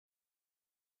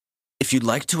If you'd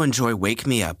like to enjoy Wake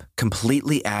Me Up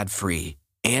completely ad-free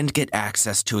and get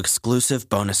access to exclusive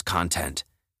bonus content,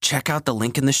 check out the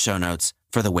link in the show notes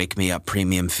for the Wake Me Up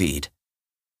premium feed.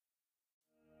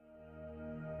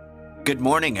 Good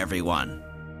morning, everyone,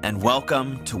 and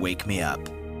welcome to Wake Me Up,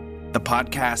 the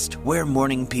podcast where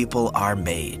morning people are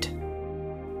made.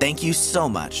 Thank you so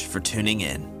much for tuning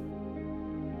in.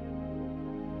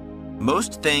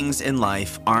 Most things in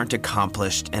life aren't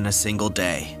accomplished in a single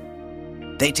day.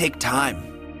 They take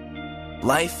time.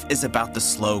 Life is about the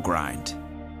slow grind.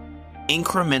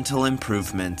 Incremental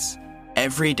improvements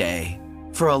every day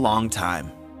for a long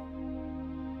time.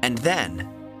 And then,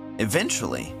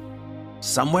 eventually,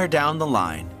 somewhere down the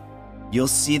line, you'll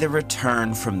see the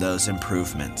return from those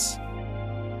improvements.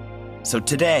 So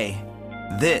today,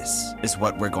 this is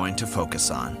what we're going to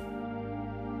focus on.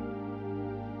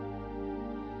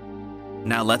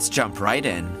 Now let's jump right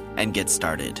in and get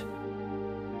started.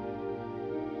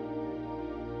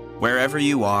 Wherever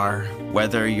you are,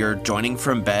 whether you're joining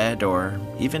from bed or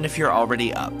even if you're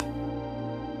already up,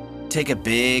 take a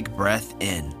big breath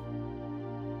in.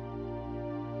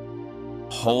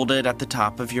 Hold it at the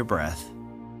top of your breath.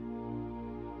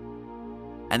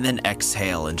 And then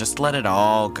exhale and just let it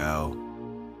all go.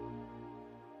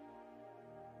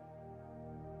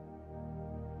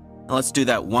 Let's do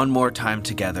that one more time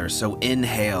together. So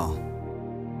inhale,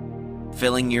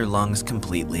 filling your lungs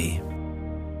completely.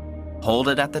 Hold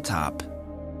it at the top.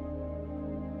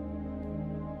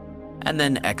 And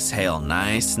then exhale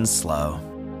nice and slow.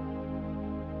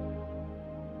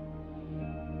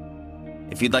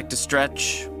 If you'd like to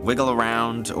stretch, wiggle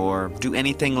around, or do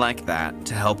anything like that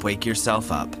to help wake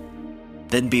yourself up,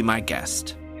 then be my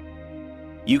guest.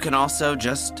 You can also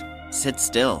just sit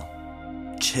still,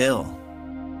 chill,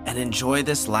 and enjoy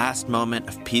this last moment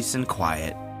of peace and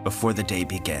quiet before the day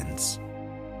begins.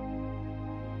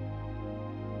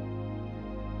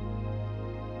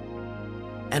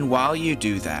 And while you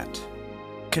do that,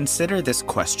 consider this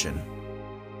question.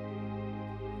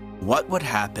 What would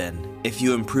happen if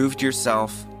you improved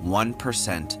yourself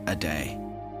 1% a day?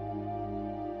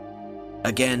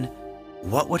 Again,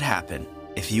 what would happen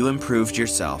if you improved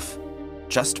yourself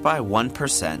just by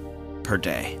 1% per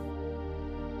day?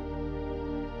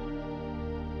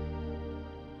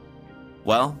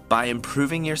 Well, by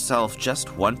improving yourself just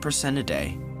 1% a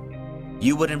day,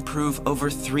 you would improve over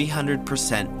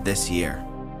 300% this year.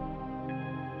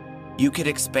 You could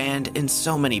expand in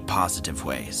so many positive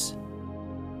ways.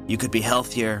 You could be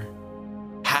healthier,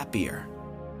 happier,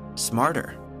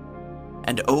 smarter,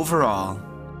 and overall,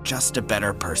 just a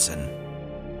better person.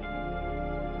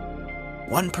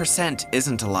 1%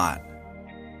 isn't a lot.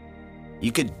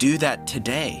 You could do that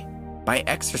today by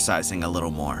exercising a little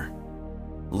more,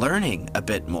 learning a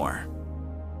bit more,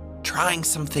 trying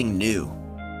something new,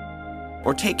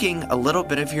 or taking a little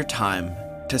bit of your time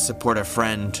to support a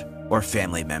friend or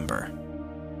family member.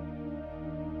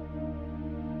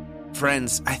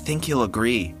 Friends, I think you'll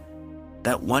agree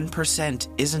that 1%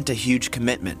 isn't a huge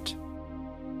commitment.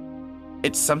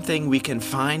 It's something we can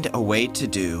find a way to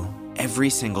do every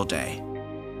single day.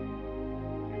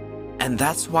 And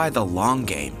that's why the long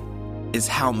game is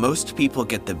how most people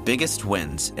get the biggest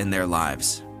wins in their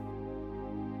lives.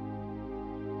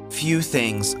 Few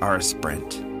things are a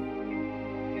sprint.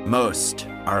 Most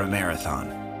are a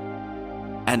marathon.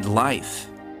 And life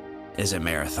is a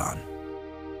marathon.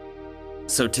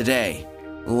 So today,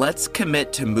 let's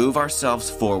commit to move ourselves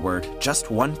forward just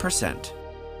 1%.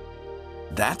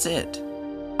 That's it.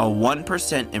 A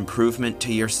 1% improvement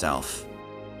to yourself,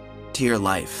 to your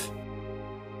life.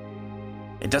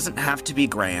 It doesn't have to be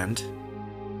grand.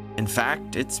 In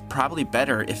fact, it's probably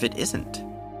better if it isn't.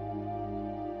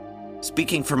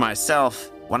 Speaking for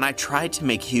myself, when I try to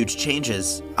make huge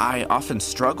changes, I often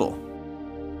struggle.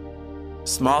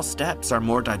 Small steps are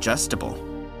more digestible.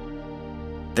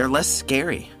 They're less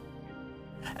scary.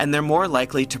 And they're more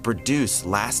likely to produce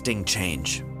lasting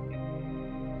change.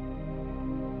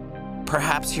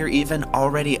 Perhaps you're even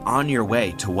already on your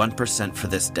way to 1% for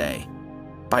this day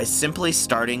by simply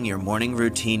starting your morning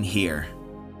routine here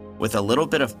with a little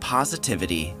bit of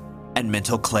positivity and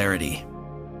mental clarity.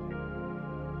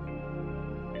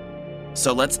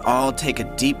 So let's all take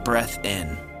a deep breath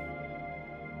in.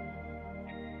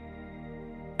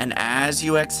 And as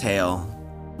you exhale,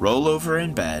 roll over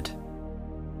in bed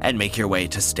and make your way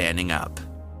to standing up.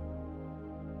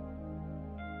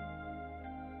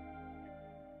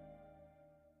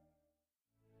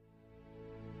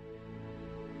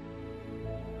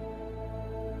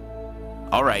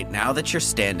 All right, now that you're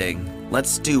standing,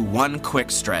 let's do one quick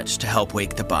stretch to help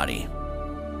wake the body.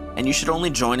 And you should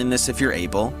only join in this if you're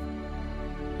able.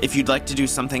 If you'd like to do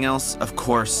something else, of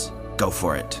course, go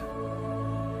for it.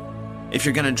 If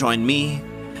you're going to join me,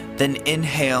 then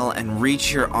inhale and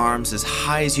reach your arms as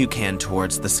high as you can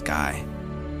towards the sky.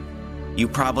 You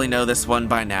probably know this one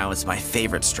by now. It's my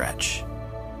favorite stretch.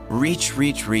 Reach,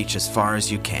 reach, reach as far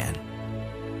as you can.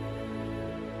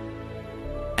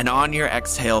 And on your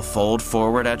exhale, fold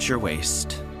forward at your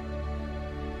waist.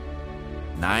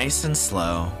 Nice and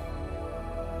slow.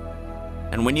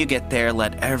 And when you get there,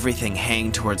 let everything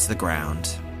hang towards the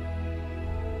ground.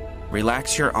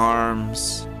 Relax your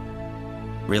arms.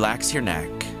 Relax your neck.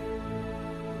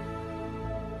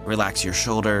 Relax your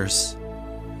shoulders.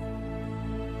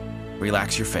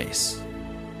 Relax your face.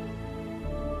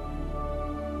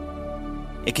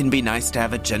 It can be nice to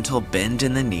have a gentle bend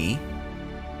in the knee,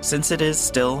 since it is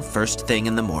still first thing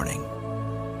in the morning.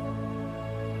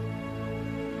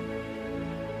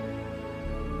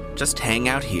 Just hang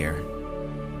out here.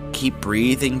 Keep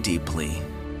breathing deeply.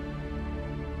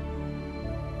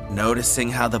 Noticing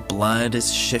how the blood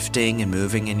is shifting and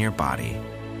moving in your body.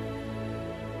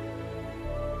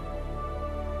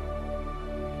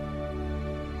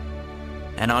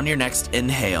 And on your next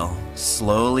inhale,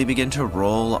 slowly begin to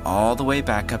roll all the way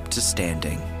back up to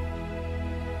standing.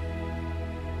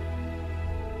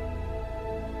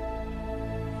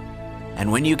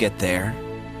 And when you get there,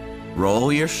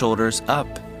 roll your shoulders up,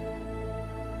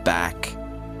 back,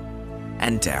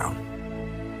 and down.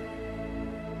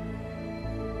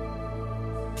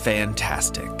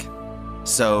 Fantastic.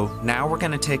 So now we're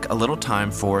going to take a little time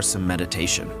for some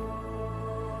meditation.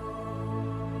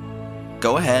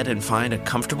 Go ahead and find a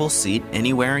comfortable seat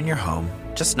anywhere in your home,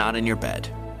 just not in your bed.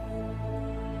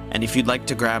 And if you'd like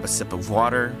to grab a sip of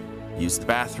water, use the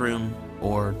bathroom,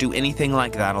 or do anything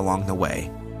like that along the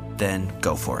way, then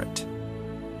go for it.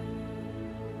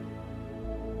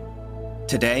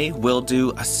 Today, we'll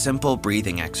do a simple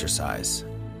breathing exercise.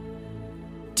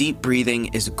 Deep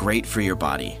breathing is great for your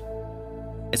body.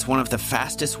 It's one of the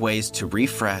fastest ways to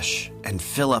refresh and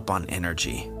fill up on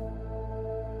energy.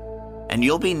 And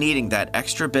you'll be needing that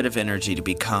extra bit of energy to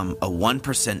become a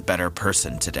 1% better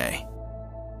person today.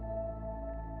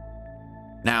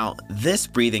 Now, this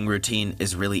breathing routine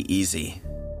is really easy.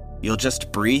 You'll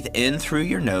just breathe in through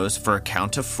your nose for a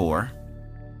count of 4,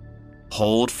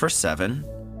 hold for 7,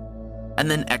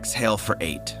 and then exhale for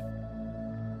 8.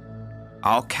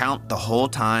 I'll count the whole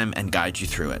time and guide you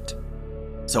through it.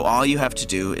 So all you have to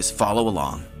do is follow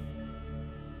along.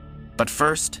 But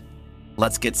first,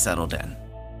 let's get settled in.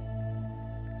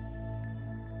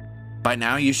 By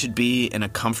now you should be in a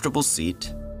comfortable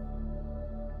seat,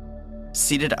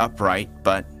 seated upright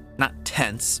but not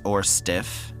tense or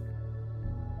stiff.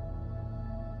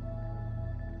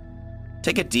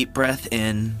 Take a deep breath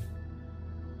in,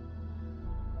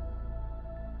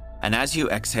 and as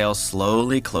you exhale,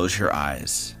 slowly close your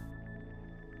eyes.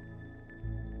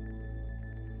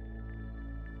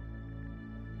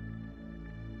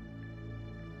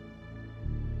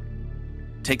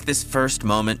 Take this first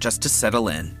moment just to settle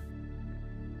in.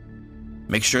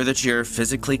 Make sure that you're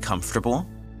physically comfortable.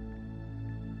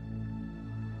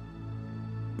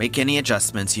 Make any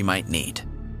adjustments you might need.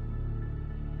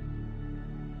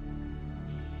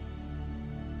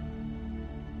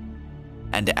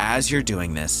 And as you're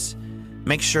doing this,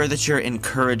 make sure that you're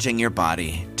encouraging your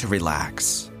body to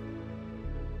relax.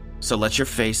 So let your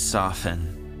face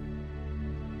soften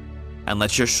and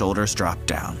let your shoulders drop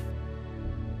down.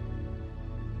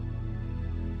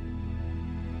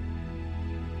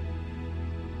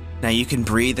 Now you can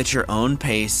breathe at your own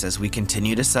pace as we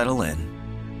continue to settle in.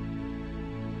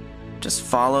 Just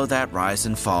follow that rise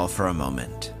and fall for a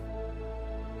moment.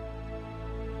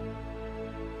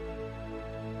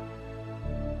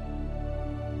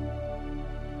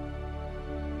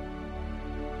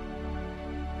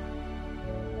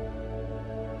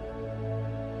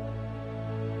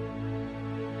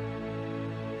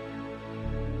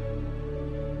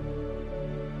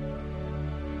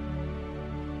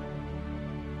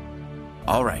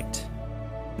 All right,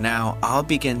 now I'll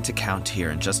begin to count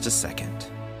here in just a second,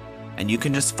 and you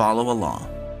can just follow along.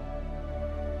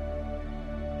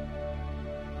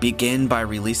 Begin by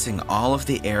releasing all of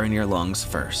the air in your lungs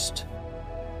first.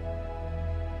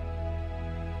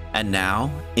 And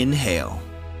now, inhale.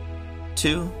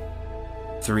 2,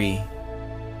 3,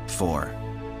 4.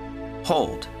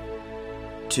 Hold.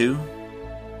 2,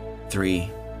 3,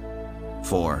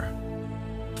 4,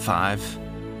 5,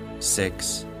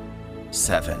 6,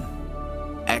 7.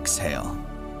 Exhale.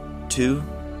 2,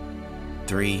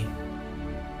 3,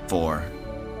 4,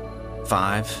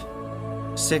 5,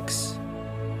 6,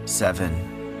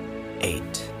 7,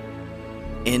 8.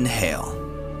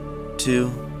 Inhale.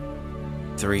 2,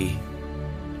 3,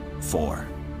 4.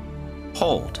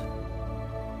 Hold.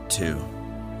 2,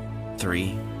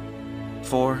 3,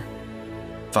 4,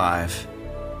 5,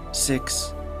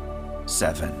 6,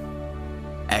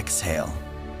 7. Exhale.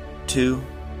 2,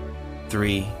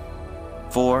 3,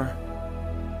 4,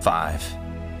 5,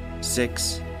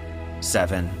 6,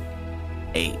 7,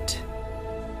 8.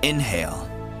 Inhale.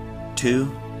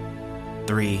 2,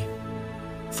 3,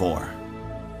 4.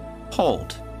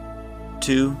 Hold.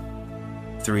 2,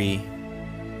 3,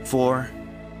 4,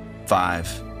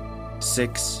 5,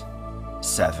 6,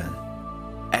 7.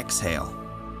 Exhale.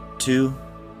 2,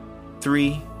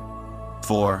 3,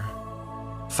 4,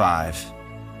 5,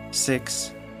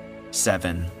 6,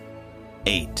 7,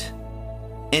 8.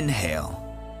 Inhale.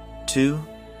 2,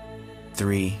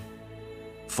 3,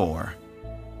 4.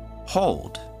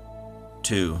 Hold.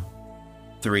 2,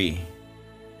 3,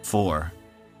 4,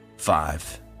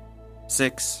 5,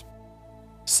 6,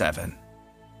 7.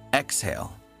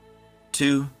 Exhale.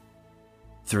 2,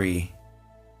 3,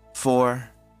 4,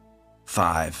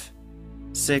 5,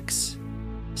 6,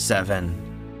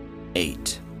 7,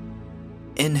 8.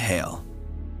 Inhale.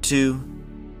 2,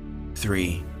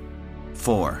 3,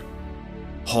 4.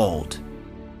 Hold.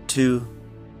 2,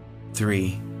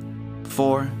 3,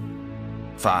 4,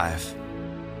 5,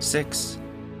 6,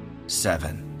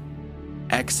 7.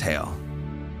 Exhale.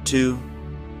 2,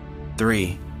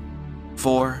 3,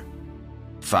 4,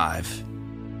 5,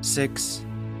 6,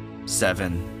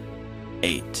 7,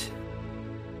 8.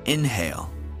 Inhale.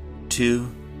 2,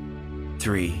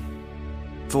 3,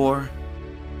 4.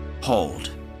 Hold.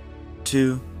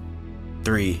 2,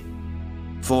 3,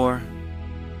 4,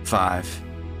 5,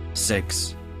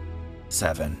 6,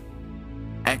 7.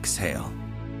 Exhale.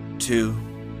 2,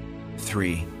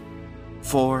 3,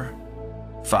 4,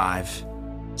 5,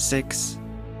 6,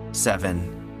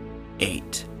 7,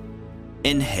 8.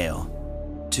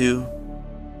 Inhale. 2,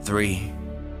 3,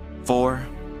 4.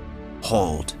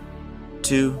 Hold.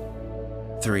 2,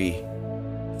 3,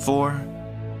 4,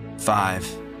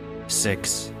 5,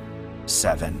 6,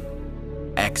 7.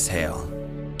 Exhale.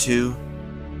 2,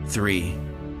 3,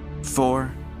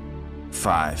 4,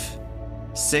 5,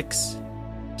 6,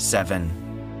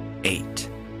 7, 8.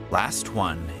 Last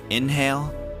one.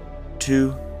 Inhale.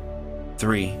 2,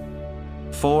 3,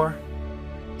 4.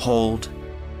 Hold.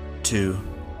 2,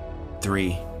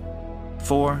 3,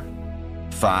 4,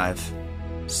 5,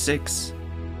 6,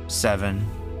 7.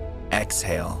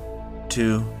 Exhale.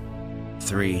 2,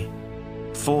 3,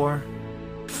 4,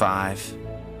 5,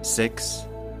 6,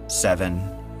 7,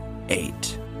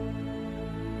 8.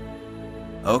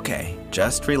 Okay,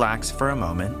 just relax for a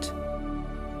moment.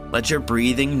 Let your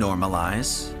breathing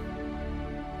normalize.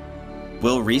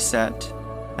 We'll reset,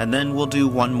 and then we'll do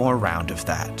one more round of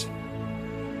that.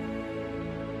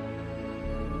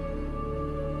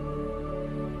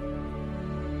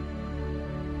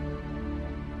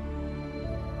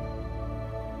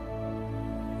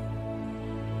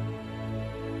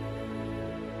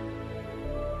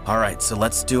 Alright, so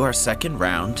let's do our second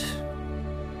round.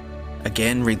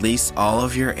 Again, release all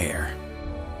of your air.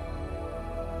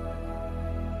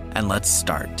 And let's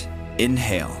start.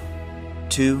 Inhale.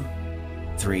 2,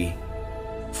 3,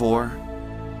 4.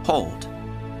 Hold.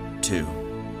 2,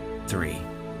 3,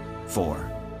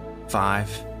 4,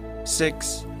 5,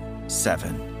 6,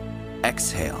 7.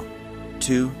 Exhale.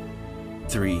 2,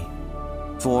 3,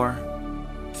 4,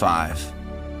 5,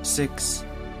 6,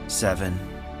 7,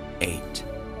 8.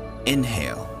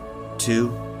 Inhale.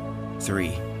 2,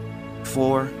 3,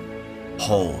 4.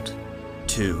 Hold.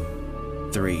 2,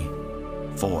 3,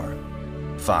 4,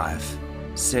 5,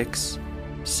 6,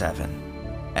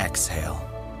 7. Exhale.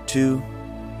 2,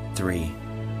 3,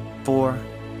 4,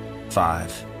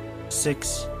 5,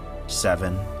 6,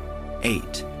 7,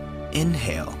 8.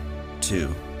 Inhale.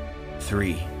 2,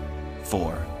 3,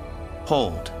 4.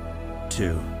 Hold.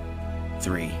 2,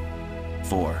 3,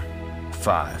 4,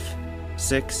 5,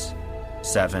 6,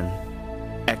 7.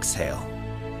 Exhale.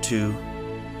 2,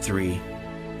 3,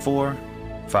 4,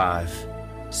 5,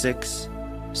 6,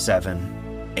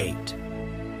 7, 8.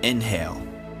 Inhale.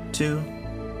 2,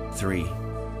 3,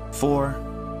 4.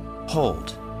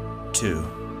 Hold. 2,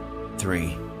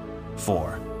 3,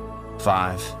 4,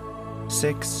 5,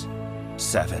 6,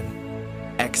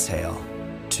 7. Exhale.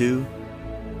 2,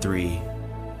 3,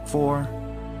 4,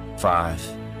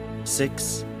 5,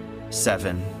 6,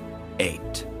 7,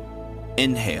 8.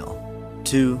 Inhale.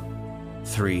 2,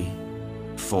 3,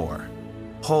 4.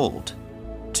 Hold.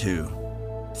 2,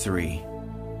 3,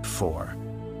 4,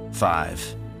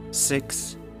 5,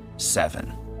 6,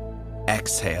 7.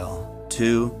 Exhale.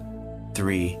 2,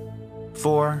 3,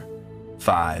 4,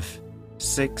 5,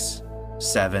 6,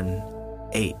 7,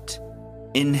 8.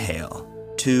 Inhale.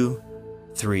 2,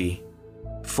 3,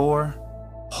 4.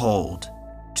 Hold.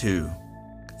 2,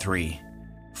 3,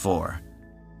 4,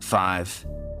 5,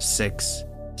 6,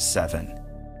 7.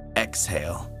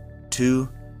 Exhale. 2,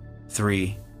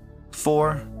 3,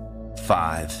 4,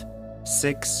 5,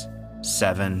 6,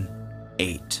 7,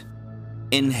 8.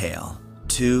 Inhale.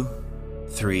 2,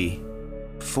 3,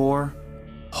 4.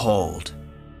 Hold.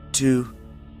 2,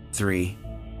 3,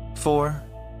 4,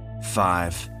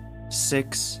 5,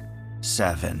 6,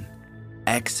 7.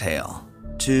 Exhale.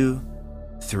 2,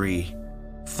 3,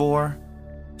 4,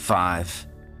 5,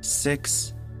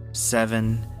 6,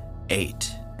 7,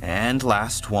 8. And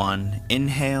last one.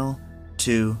 Inhale.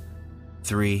 2,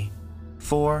 3,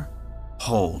 4.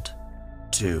 Hold.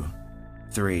 2,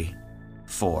 3,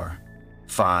 4,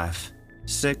 5,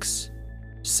 6,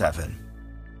 7.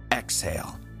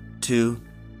 Exhale. 2,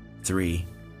 3,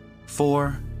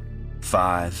 4,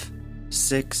 5,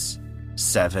 6,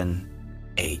 7,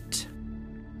 8.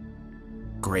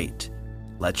 Great.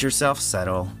 Let yourself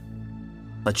settle.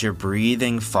 Let your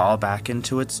breathing fall back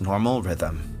into its normal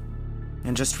rhythm.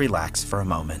 And just relax for a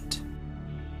moment.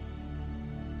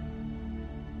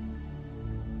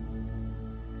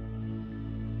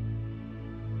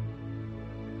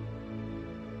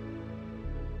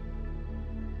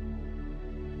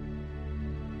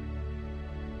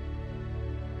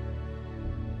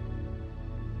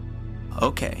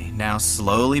 Okay, now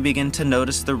slowly begin to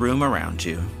notice the room around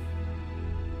you.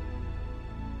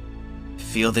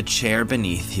 Feel the chair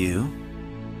beneath you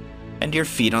and your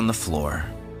feet on the floor.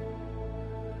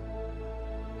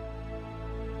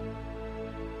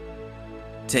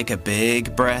 Take a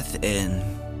big breath in.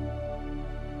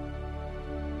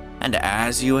 And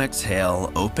as you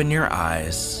exhale, open your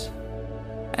eyes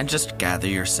and just gather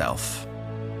yourself.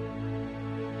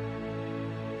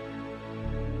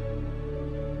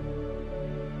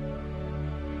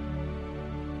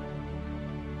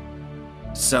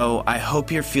 So I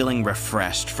hope you're feeling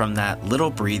refreshed from that little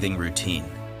breathing routine.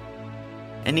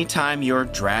 Anytime you're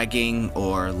dragging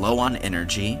or low on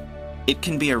energy, it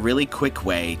can be a really quick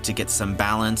way to get some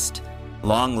balanced,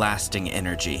 long-lasting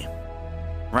energy,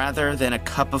 rather than a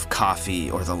cup of coffee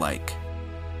or the like.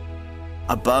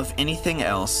 Above anything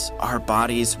else, our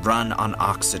bodies run on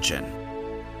oxygen.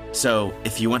 So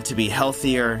if you want to be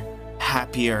healthier,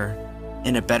 happier,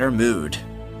 in a better mood,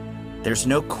 there's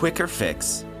no quicker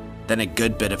fix than a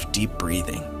good bit of deep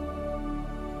breathing.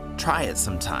 Try it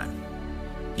sometime.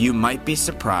 You might be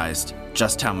surprised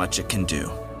just how much it can do.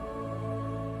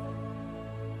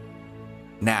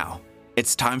 Now,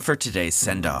 it's time for today's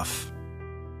send-off.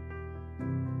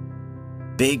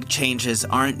 Big changes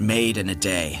aren't made in a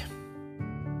day.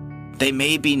 They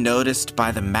may be noticed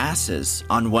by the masses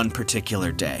on one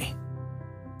particular day,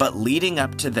 but leading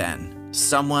up to then,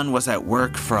 someone was at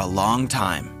work for a long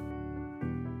time.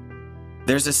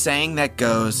 There's a saying that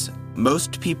goes,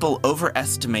 most people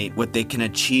overestimate what they can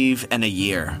achieve in a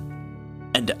year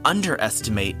and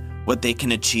underestimate what they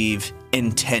can achieve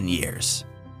in 10 years.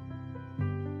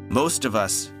 Most of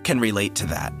us can relate to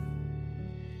that.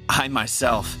 I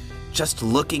myself, just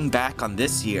looking back on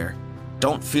this year,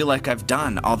 don't feel like I've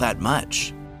done all that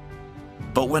much.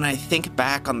 But when I think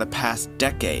back on the past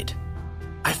decade,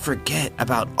 I forget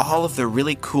about all of the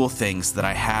really cool things that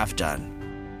I have done.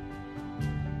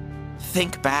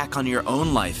 Think back on your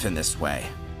own life in this way,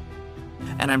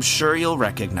 and I'm sure you'll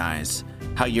recognize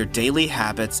how your daily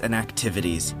habits and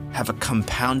activities have a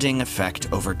compounding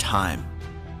effect over time.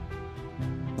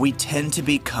 We tend to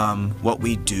become what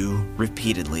we do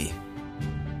repeatedly.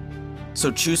 So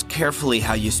choose carefully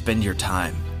how you spend your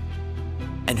time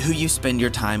and who you spend your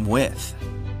time with.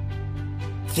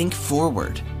 Think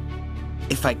forward.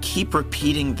 If I keep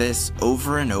repeating this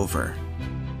over and over,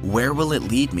 where will it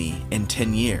lead me in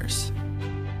 10 years?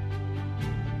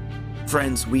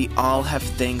 Friends, we all have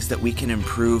things that we can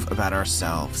improve about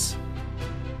ourselves.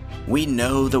 We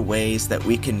know the ways that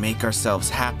we can make ourselves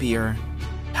happier,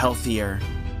 healthier,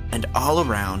 and all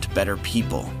around better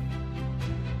people.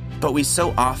 But we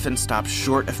so often stop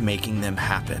short of making them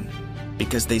happen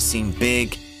because they seem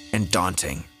big and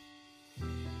daunting.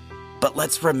 But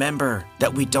let's remember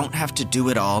that we don't have to do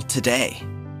it all today.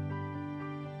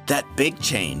 That big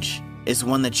change is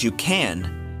one that you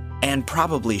can, and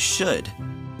probably should,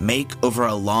 make over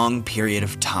a long period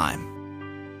of time.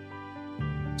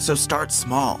 So start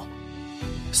small.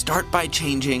 Start by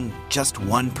changing just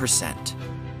 1%.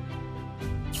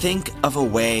 Think of a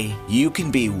way you can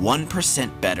be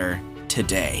 1% better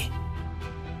today.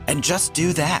 And just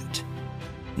do that.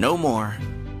 No more,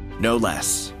 no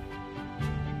less.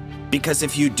 Because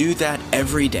if you do that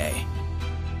every day,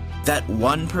 that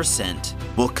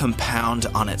 1% will compound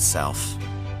on itself.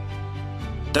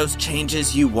 Those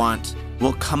changes you want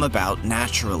will come about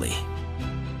naturally.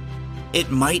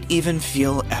 It might even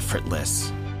feel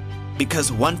effortless,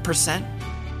 because 1%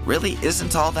 really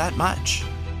isn't all that much.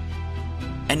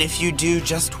 And if you do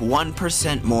just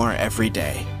 1% more every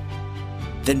day,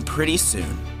 then pretty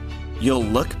soon you'll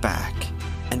look back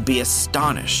and be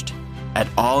astonished at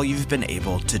all you've been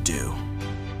able to do.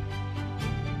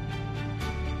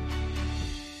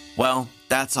 Well,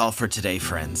 that's all for today,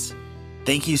 friends.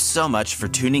 Thank you so much for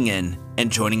tuning in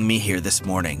and joining me here this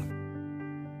morning.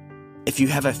 If you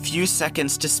have a few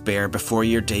seconds to spare before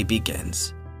your day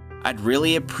begins, I'd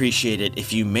really appreciate it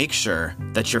if you make sure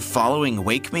that you're following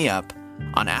Wake Me Up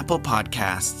on Apple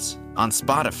Podcasts, on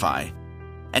Spotify,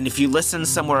 and if you listen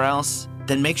somewhere else,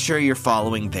 then make sure you're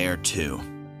following there too.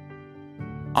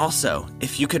 Also,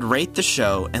 if you could rate the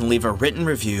show and leave a written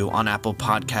review on Apple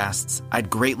Podcasts, I'd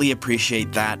greatly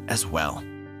appreciate that as well.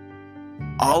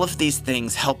 All of these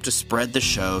things help to spread the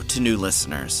show to new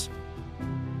listeners.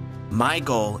 My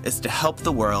goal is to help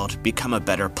the world become a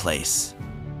better place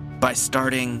by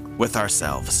starting with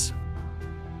ourselves.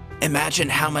 Imagine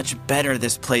how much better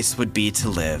this place would be to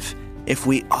live if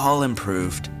we all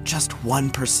improved just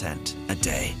 1% a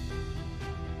day.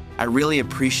 I really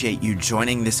appreciate you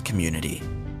joining this community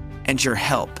and your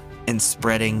help in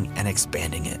spreading and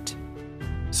expanding it.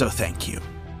 So thank you.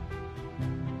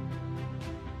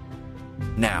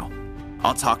 Now,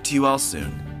 I'll talk to you all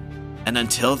soon. And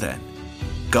until then,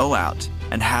 go out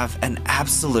and have an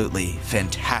absolutely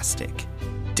fantastic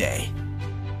day.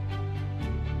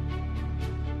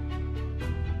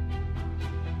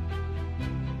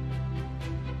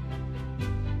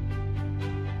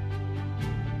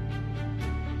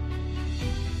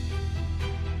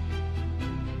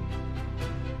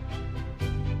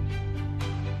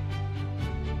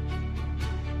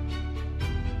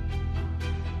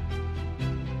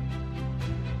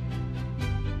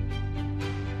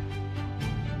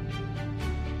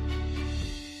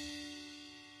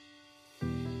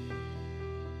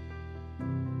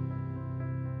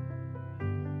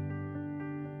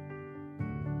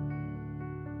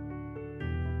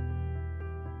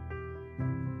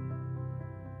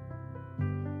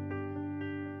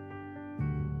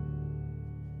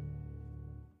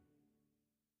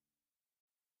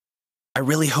 I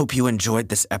really hope you enjoyed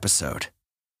this episode.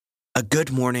 A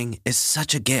good morning is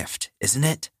such a gift, isn't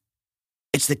it?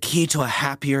 It's the key to a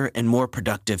happier and more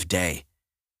productive day,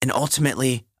 and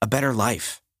ultimately a better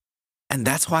life. And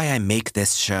that's why I make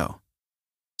this show.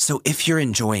 So if you're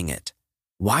enjoying it,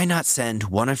 why not send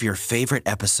one of your favorite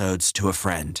episodes to a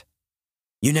friend?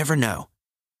 You never know.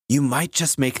 You might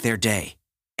just make their day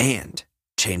and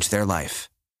change their life.